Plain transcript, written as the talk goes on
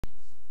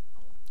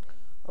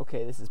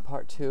Okay, this is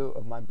part 2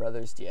 of my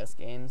brother's DS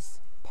games.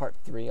 Part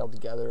 3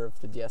 altogether of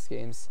the DS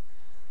games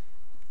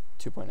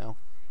 2.0.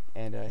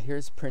 And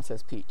here's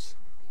Princess Peach.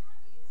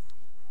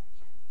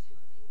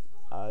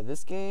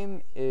 This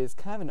game is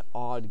kind of an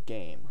odd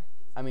game.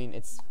 I mean,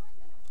 it's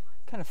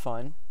kind of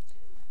fun.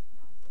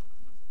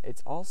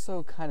 It's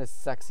also kind of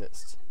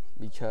sexist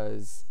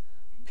because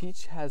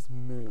Peach has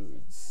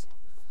moods.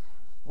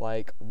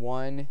 Like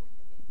one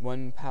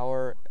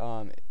power,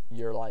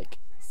 you're like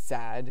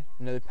sad.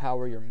 Another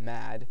power, you're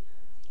mad.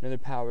 Another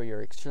power,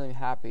 you're extremely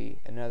happy.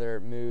 Another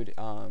mood,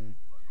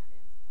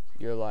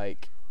 you're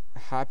like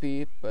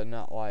happy but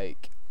not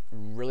like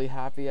really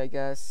happy, I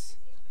guess.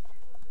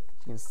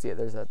 You can see it.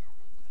 There's a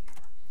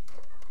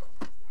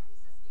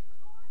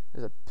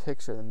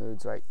picture of the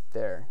moods right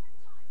there.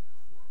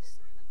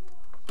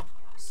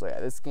 So yeah,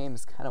 this game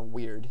is kind of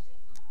weird,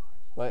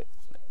 but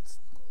at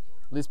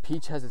least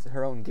Peach has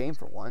her own game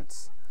for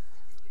once.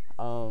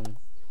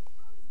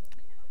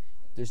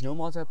 There's no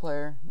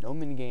multiplayer, no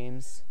mini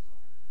games.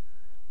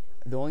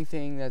 The only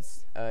thing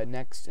that's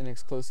next and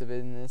exclusive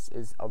in this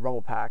is a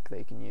rumble pack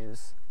they can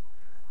use.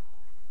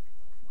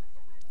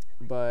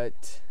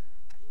 But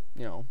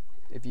you know,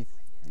 if you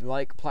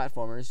like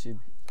platformers, you'd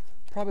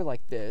probably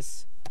like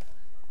this.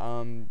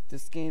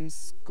 This game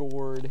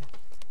scored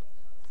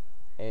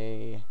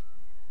a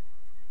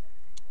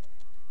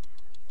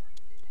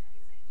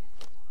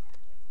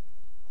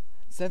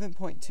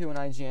 7.2 on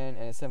IGN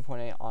and a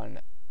 7.8 on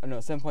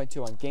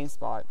 7.2 on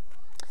GameSpot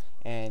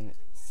and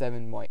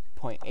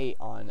 7.8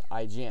 on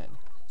IGN.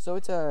 So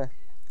it's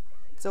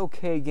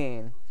okay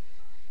game.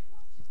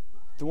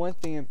 The one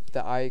thing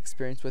that I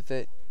experienced with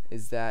it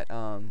is that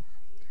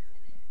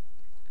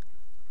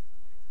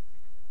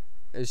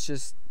it's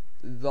just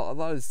a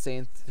lot of the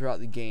same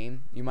throughout the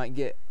game. You might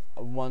get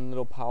one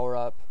little power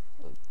up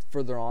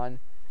further on,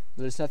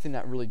 but there's nothing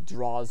that really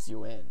draws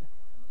you in.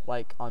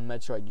 Like on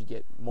Metroid, you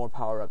get more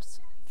power ups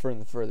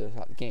further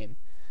throughout the game.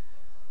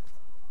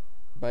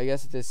 But I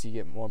guess with this, you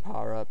get more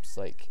power ups.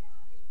 Like,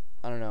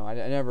 I don't know. I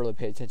never really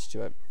paid attention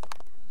to it.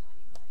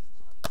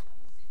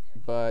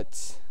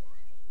 But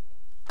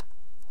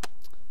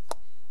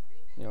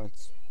you know,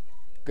 it's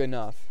good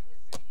enough.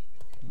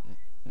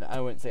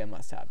 I wouldn't say a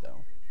must-have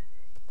though.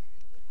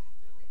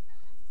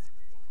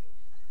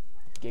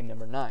 Game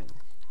number 9,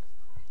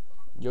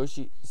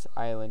 Yoshi's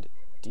Island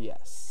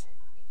DS.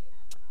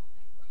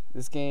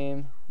 This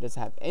game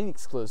doesn't have any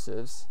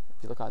exclusives.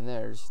 If you look on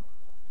there, there's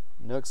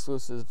no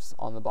exclusives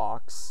on the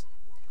box.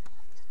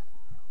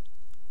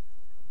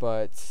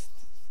 But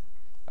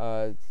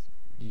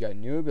you got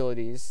new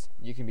abilities.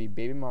 You can be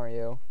Baby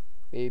Mario,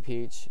 Baby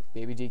Peach,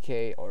 Baby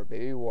DK, or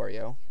Baby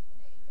Wario.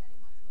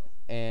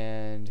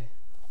 And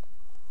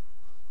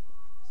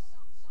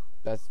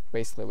that's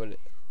basically what it.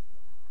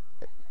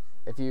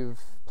 If you've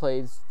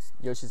played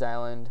Yoshi's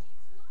Island,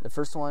 the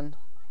first one,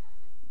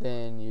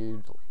 then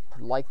you'd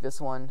like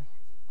this one.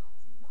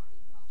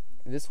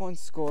 This one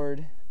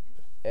scored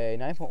a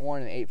 9.1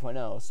 and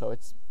 8.0, so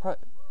it's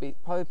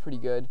probably pretty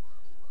good,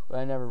 but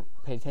I never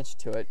paid attention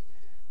to it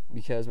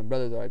because my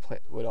brother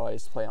would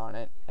always play on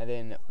it, and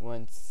then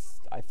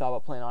once I thought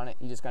about playing on it,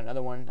 he just got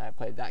another one, and I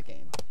played that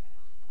game.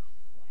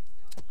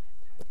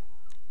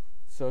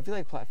 So if you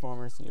like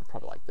platformers, then you'd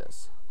probably like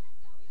this.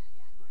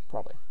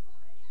 Probably.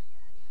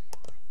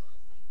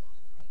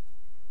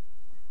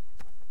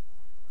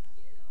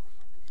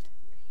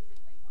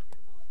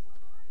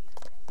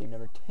 Game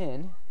number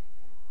 10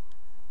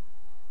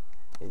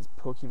 is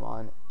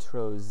Pokemon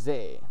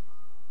Troze.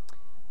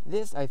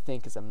 This, I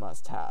think, is a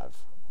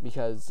must-have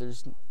because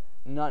there's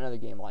not another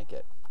game like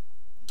it.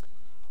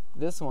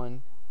 This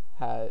one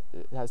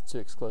has 2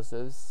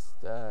 exclusives: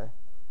 1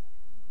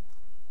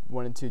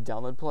 and 2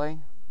 download play,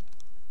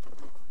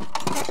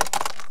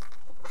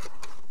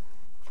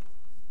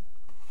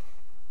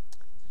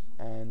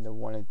 and the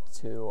 1 and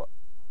 2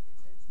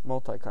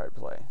 multi-card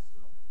play.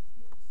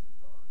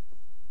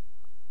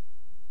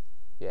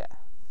 Yeah,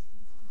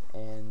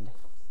 and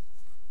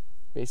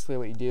basically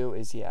what you do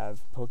is you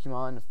have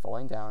Pokemon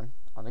falling down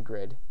on the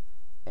grid,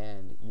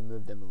 and you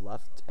move them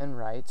left and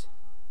right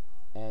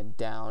and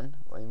down.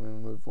 When you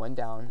move one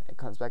down, it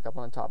comes back up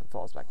on the top and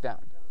falls back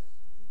down.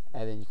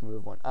 And then you can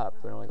move one up,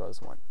 but it only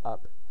goes one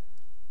up.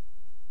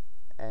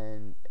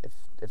 And if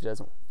it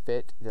doesn't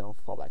fit, then it'll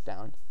fall back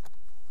down.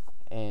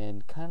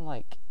 And kind of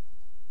like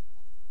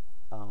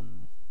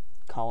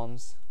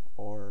columns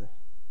or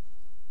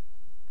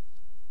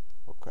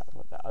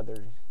the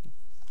other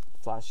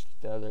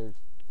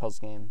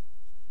puzzle game.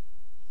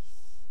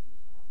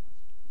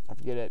 I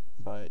forget it,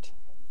 but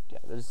yeah,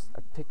 there's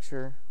a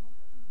picture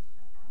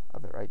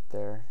of it right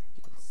there.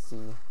 You can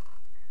see.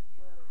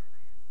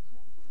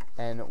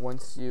 And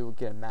once you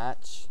get a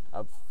match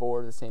of 4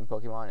 of the same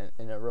Pokemon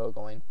in a row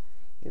going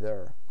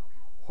either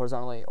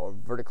horizontally or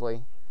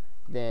vertically,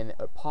 then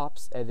it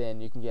pops, and then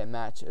you can get a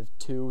match of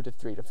 2 to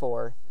 3 to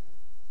 4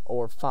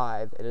 or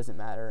 5. It doesn't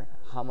matter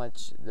how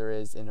much there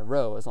is in a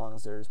row as long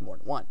as there's more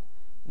than one.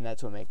 And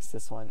that's what makes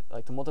this one,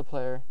 like, the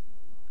multiplayer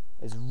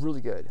is really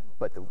good.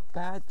 But the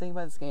bad thing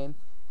about this game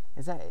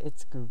is that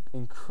it's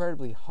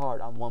incredibly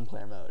hard on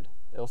one-player mode.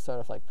 It'll start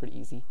off like pretty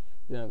easy,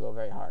 then it'll go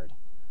very hard.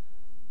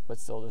 But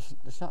still,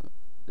 there's not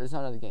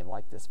another game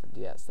like this for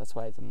DS. That's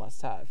why it's a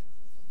must-have.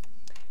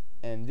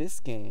 And this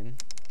game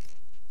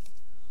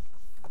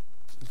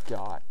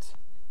got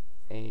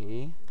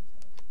a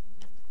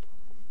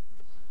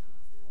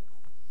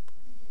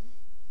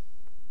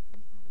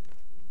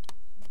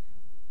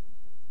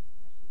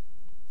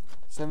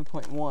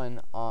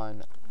 7.1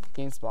 on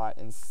GameSpot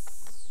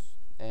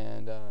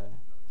and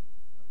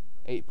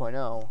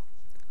 8.0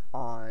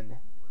 on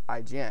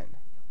IGN.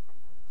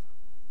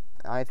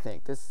 I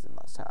think this is a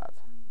must-have.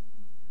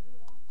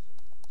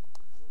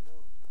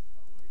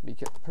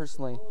 Because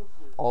personally,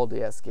 all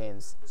DS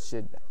games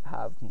should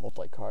have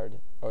multi-card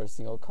or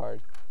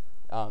single-card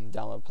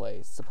download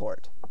play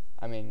support.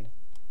 I mean,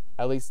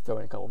 at least throw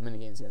in a couple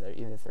minigames in there,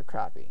 even if they're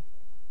crappy.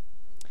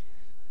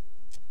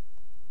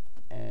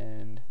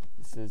 And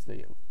this is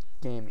the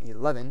game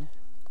 11,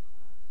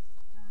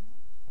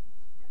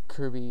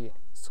 Kirby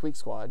Squeak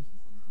Squad.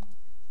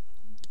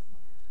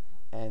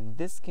 And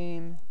this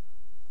game,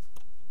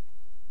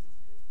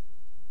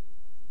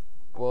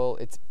 well,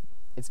 it's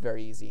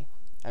very easy.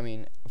 I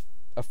mean,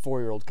 a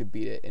 4-year-old could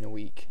beat it in a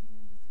week,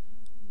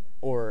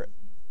 or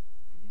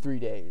 3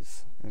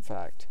 days, in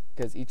fact,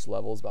 because each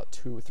level is about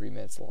 2 or 3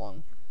 minutes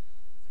long.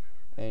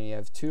 And you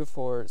have 2 to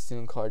 4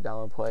 single card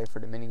download play for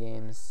the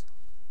minigames,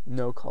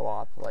 no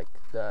co-op like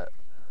the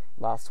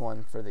last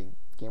one for the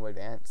Game Boy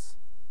Advance,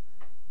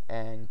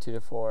 and 2 to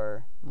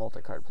 4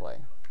 multi-card play.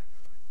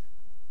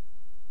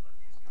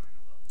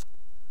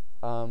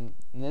 In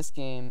this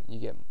game, you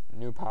get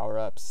new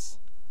power-ups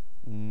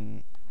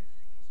and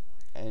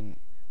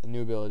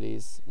new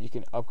abilities. You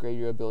can upgrade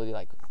your ability,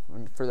 like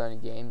further in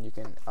the game. You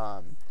can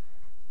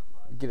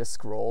get a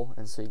scroll,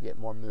 and so you get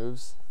more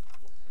moves.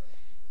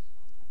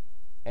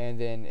 And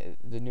then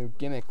the new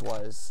gimmick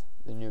was,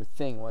 the new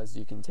thing was,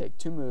 you can take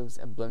 2 moves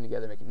and blend them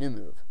together and make a new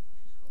move.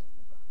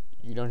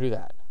 You don't do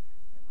that.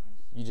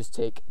 You just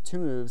take 2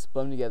 moves,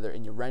 blend them together,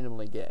 and you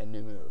randomly get a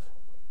new move.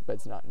 But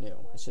it's not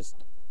new. It's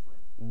just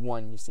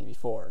one you've seen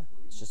before.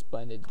 It's just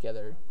blended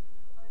together,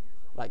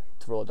 like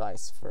to roll a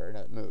dice for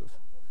another move.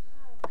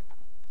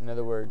 In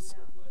other words,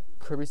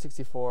 Kirby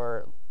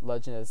 64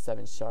 Legend of the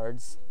 7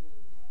 Shards,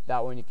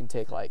 that one you can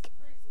take like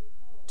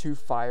 2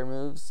 fire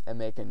moves and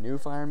make a new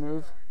fire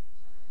move.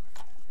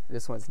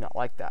 This one's not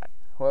like that.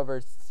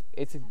 However,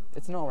 it's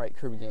an alright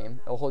Kirby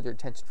game. It'll hold your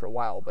attention for a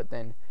while, but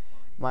then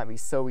it might be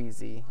so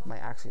easy, you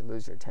might actually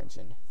lose your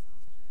attention.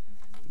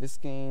 This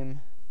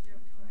game,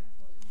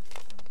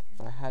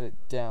 if I had it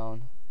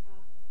down,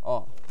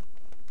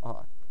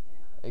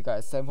 it got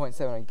a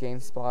 7.7 on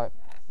GameSpot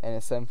and a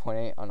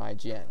 7.8 on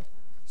IGN.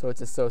 So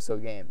it's a so-so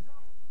game.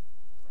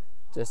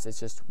 It's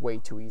just way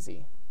too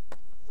easy.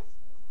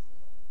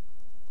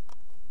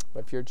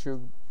 But if you're a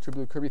true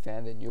blue Kirby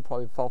fan, then you'll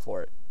probably fall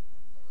for it.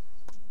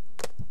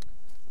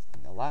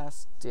 And the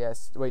last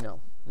DS, wait, no,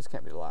 this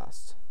can't be the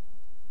last.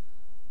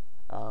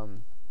 I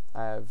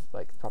have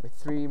like probably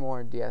 3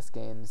 more DS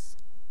games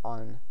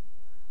on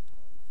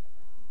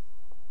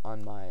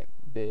my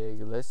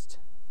big list.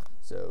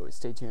 So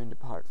stay tuned to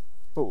part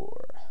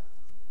 4.